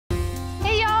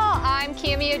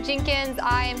Cameo Jenkins.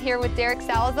 I am here with Derek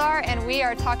Salazar, and we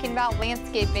are talking about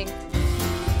landscaping.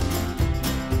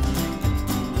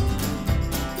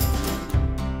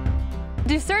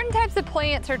 Do certain types of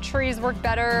plants or trees work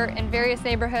better in various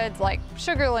neighborhoods like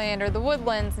Sugarland or the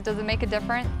Woodlands? Does it make a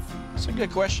difference? That's a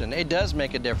good question. It does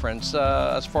make a difference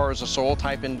as far as the soil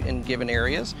type in given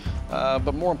areas,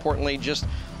 but more importantly, just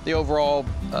the overall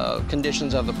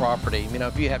conditions of the property. You know,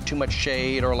 if you have too much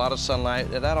shade or a lot of sunlight,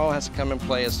 that all has to come in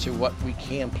play as to what we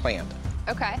can plant.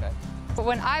 Okay. But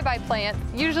when I buy plants,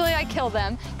 usually I kill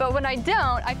them, but when I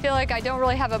don't, I feel like I don't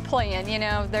really have a plan. You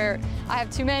know, I have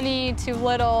too many, too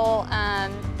little,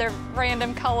 they're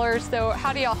random colors, so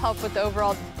how do y'all help with the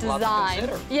overall design? A lot to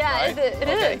consider, yeah, right?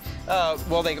 it is.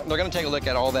 Well, they're going to take a look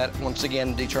at all that, once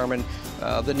again, determine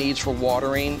the needs for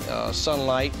watering,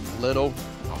 sunlight, little,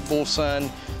 full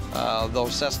sun. They'll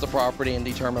assess the property and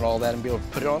determine all that and be able to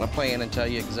put it on a plan and tell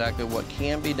you exactly what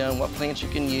can be done, what plants you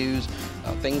can use,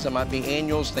 things that might be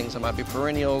annuals, things that might be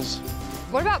perennials.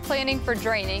 What about planning for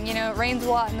draining? You know, it rains a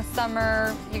lot in the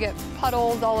summer, you get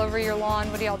puddles all over your lawn.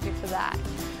 What do y'all do for that?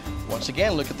 Once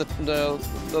again, look at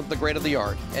the grade of the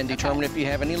yard and determine if you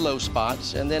have any low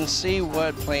spots, and then see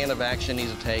what plan of action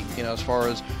needs to take, you know, as far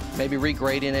as maybe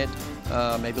regrading it,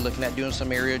 maybe looking at doing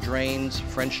some area drains,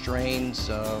 French drains,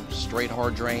 straight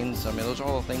hard drains. I mean, those are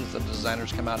all the things that the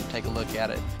designers come out and take a look at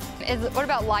it. What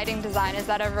about lighting design? Is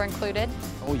that ever included?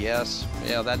 Oh yes,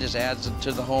 yeah, that just adds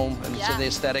to the home and to the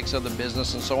aesthetics of the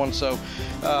business and so on. So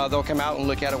they'll come out and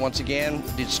look at it once again.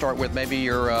 You start with maybe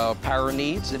your power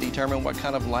needs to determine what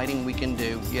kind of lighting we can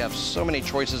do. You have so many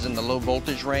choices in the low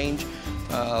voltage range.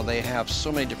 They have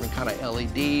so many different kind of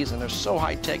LEDs, and they're so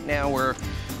high tech now where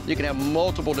you can have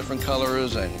multiple different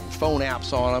colors and phone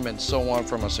apps on them and so on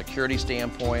from a security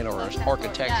standpoint or an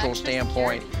architectural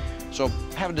standpoint. So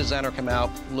have a designer come out,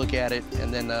 look at it,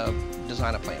 and then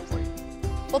design a plan for you.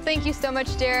 Well, thank you so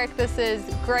much, Derek. This is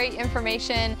great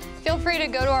information. Feel free to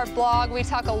go to our blog. We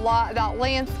talk a lot about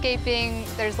landscaping.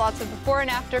 There's lots of before and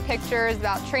after pictures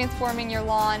about transforming your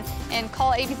lawn. And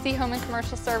call ABC Home and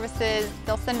Commercial Services.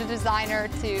 They'll send a designer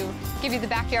to give you the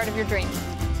backyard of your dreams.